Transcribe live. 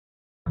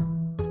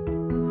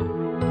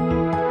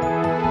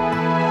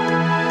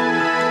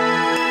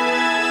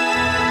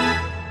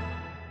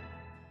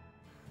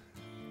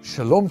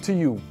Shalom to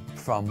you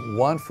from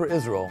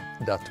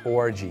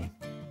oneforisrael.org.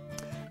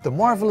 The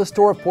marvelous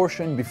Torah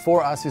portion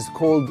before us is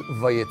called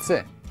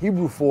Vayetze,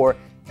 Hebrew for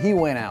He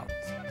Went Out.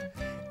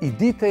 It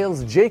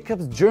details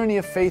Jacob's journey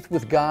of faith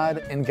with God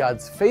and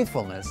God's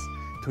faithfulness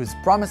to His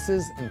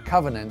promises and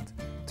covenant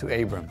to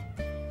Abram.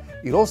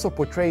 It also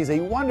portrays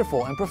a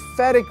wonderful and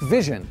prophetic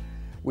vision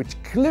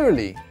which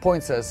clearly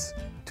points us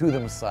to the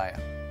Messiah.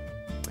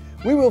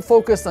 We will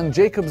focus on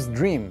Jacob's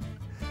dream,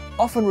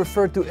 often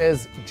referred to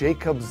as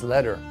Jacob's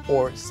letter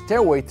or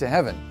Stairway to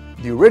Heaven,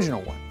 the original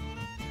one.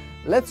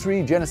 Let's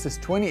read Genesis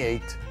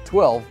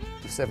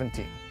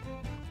 28:12-17.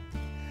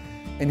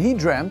 And he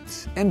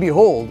dreamt, and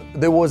behold,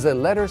 there was a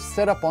ladder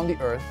set up on the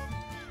earth,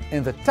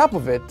 and the top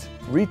of it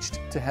reached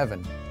to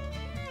heaven.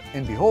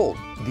 And behold,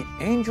 the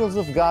angels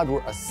of God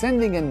were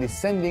ascending and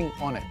descending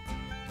on it.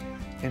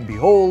 And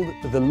behold,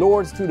 the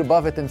Lord stood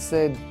above it and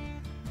said,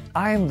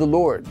 I am the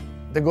Lord,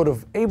 the God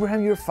of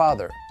Abraham your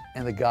father,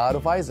 and the God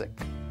of Isaac.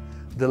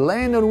 The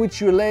land on which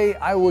you lay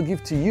I will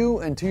give to you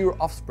and to your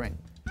offspring.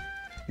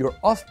 Your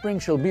offspring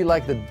shall be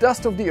like the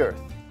dust of the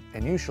earth,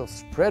 and you shall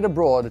spread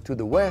abroad to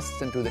the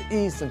west and to the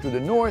east and to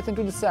the north and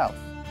to the south.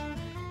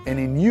 And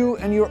in you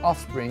and your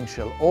offspring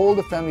shall all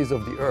the families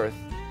of the earth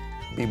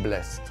be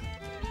blessed.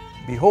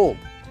 Behold,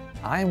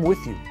 I am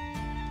with you,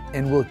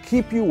 and will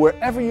keep you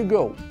wherever you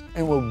go,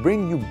 and will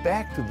bring you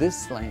back to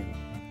this land.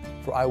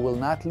 For I will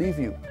not leave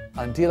you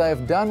until I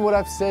have done what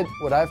I've said,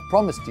 what I've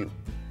promised you.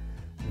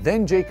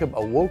 Then Jacob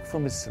awoke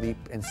from his sleep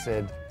and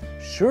said,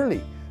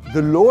 Surely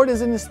the Lord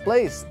is in this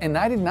place, and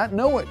I did not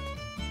know it.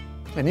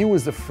 And he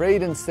was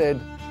afraid and said,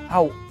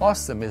 How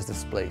awesome is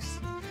this place!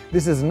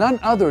 This is none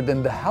other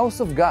than the house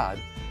of God,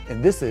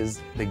 and this is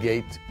the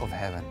gate of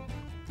heaven.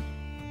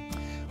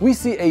 We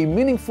see a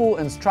meaningful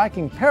and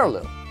striking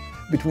parallel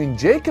between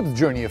Jacob's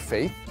journey of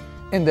faith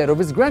and that of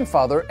his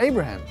grandfather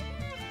Abraham.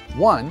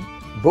 1,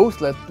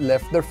 both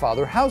left their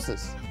father's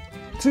houses.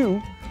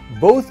 2,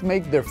 both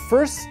make their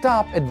first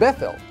stop at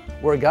Bethel,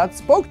 where God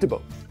spoke to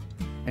both.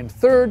 And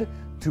 3,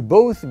 to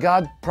both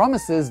God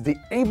promises the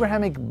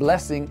Abrahamic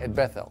blessing at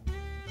Bethel.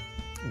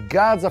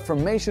 God's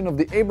affirmation of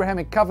the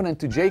Abrahamic covenant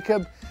to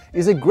Jacob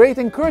is a great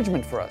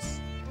encouragement for us.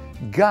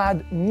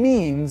 God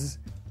means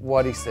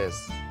what He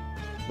says.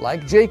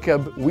 Like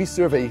Jacob, we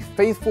serve a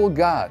faithful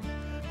God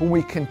whom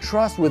we can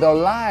trust with our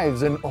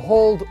lives and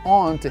hold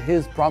on to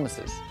His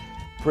promises.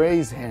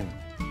 Praise Him.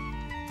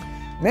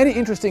 Many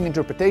interesting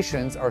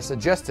interpretations are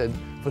suggested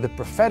for the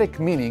prophetic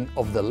meaning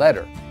of the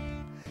letter.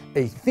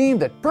 A theme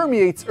that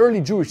permeates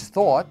early Jewish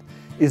thought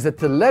is that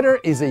the letter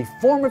is a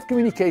form of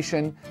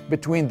communication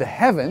between the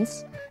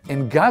heavens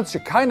and God's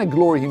Shekinah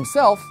glory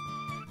Himself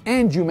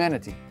and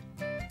humanity.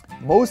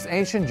 Most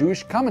ancient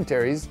Jewish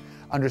commentaries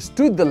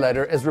understood the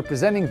letter as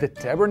representing the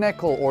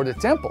tabernacle or the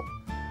temple,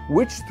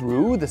 which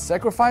through the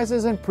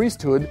sacrifices and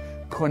priesthood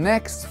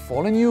connects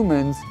fallen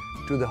humans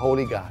to the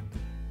Holy God.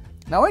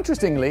 Now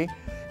interestingly,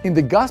 in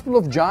the Gospel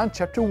of John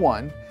chapter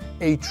 1,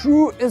 a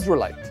true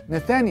Israelite,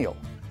 Nathanael,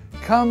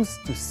 comes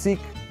to seek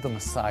the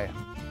Messiah.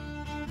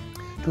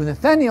 To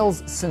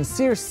Nathanael's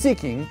sincere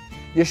seeking,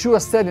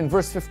 Yeshua said in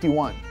verse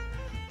 51,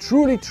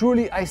 Truly,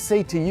 truly, I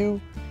say to you,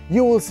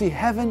 you will see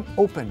heaven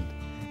opened,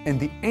 and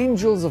the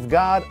angels of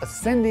God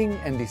ascending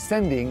and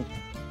descending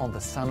on the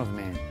Son of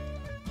Man.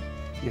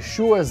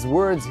 Yeshua's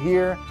words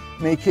here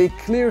make a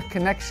clear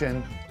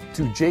connection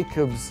to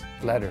Jacob's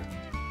letter.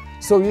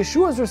 So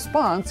Yeshua's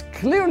response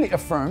clearly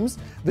affirms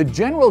the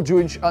general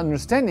Jewish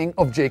understanding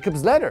of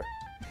Jacob's letter.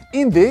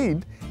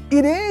 Indeed,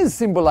 it is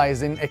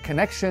symbolizing a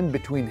connection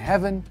between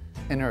heaven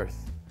and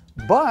earth.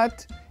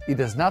 But it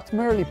does not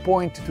merely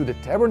point to the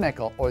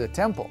tabernacle or the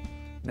temple.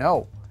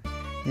 No,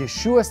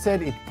 Yeshua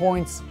said it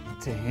points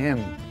to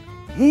Him.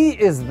 He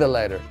is the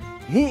letter.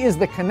 He is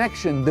the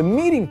connection, the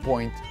meeting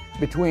point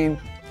between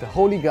the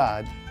Holy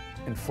God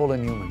and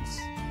fallen humans.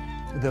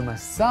 The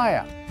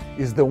Messiah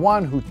is the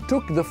one who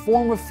took the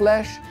form of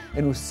flesh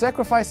and who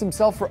sacrificed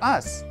Himself for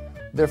us,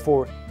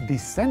 therefore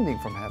descending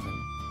from heaven,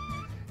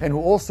 and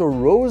who also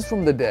rose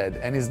from the dead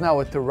and is now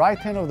at the right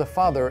hand of the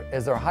Father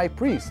as our high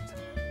priest,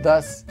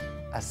 thus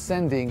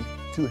ascending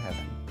to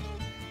heaven.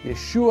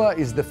 Yeshua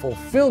is the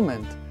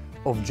fulfillment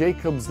of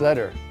Jacob's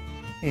letter.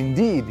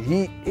 Indeed,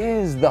 He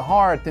is the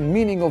heart and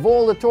meaning of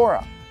all the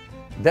Torah.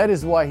 That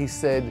is why He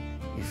said,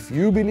 If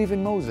you believe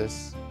in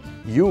Moses,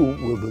 you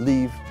will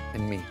believe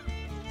in me.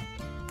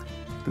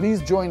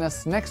 Please join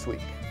us next week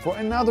for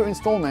another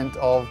installment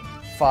of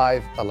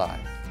 5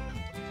 Alive.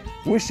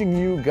 Wishing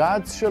you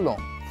God's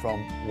Shalom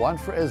from One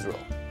for Israel,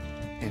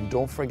 and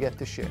don't forget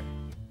to share.